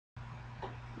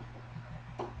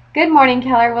Good morning,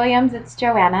 Keller Williams. It's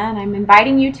Joanna, and I'm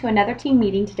inviting you to another team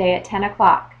meeting today at 10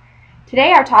 o'clock.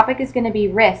 Today our topic is going to be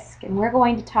risk, and we're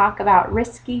going to talk about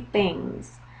risky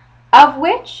things, of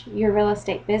which your real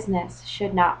estate business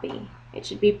should not be. It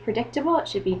should be predictable, it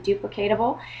should be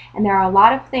duplicatable, and there are a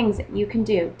lot of things that you can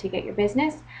do to get your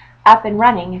business up and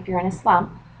running if you're in a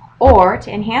slump, or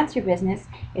to enhance your business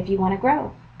if you want to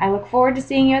grow. I look forward to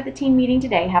seeing you at the team meeting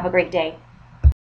today. Have a great day.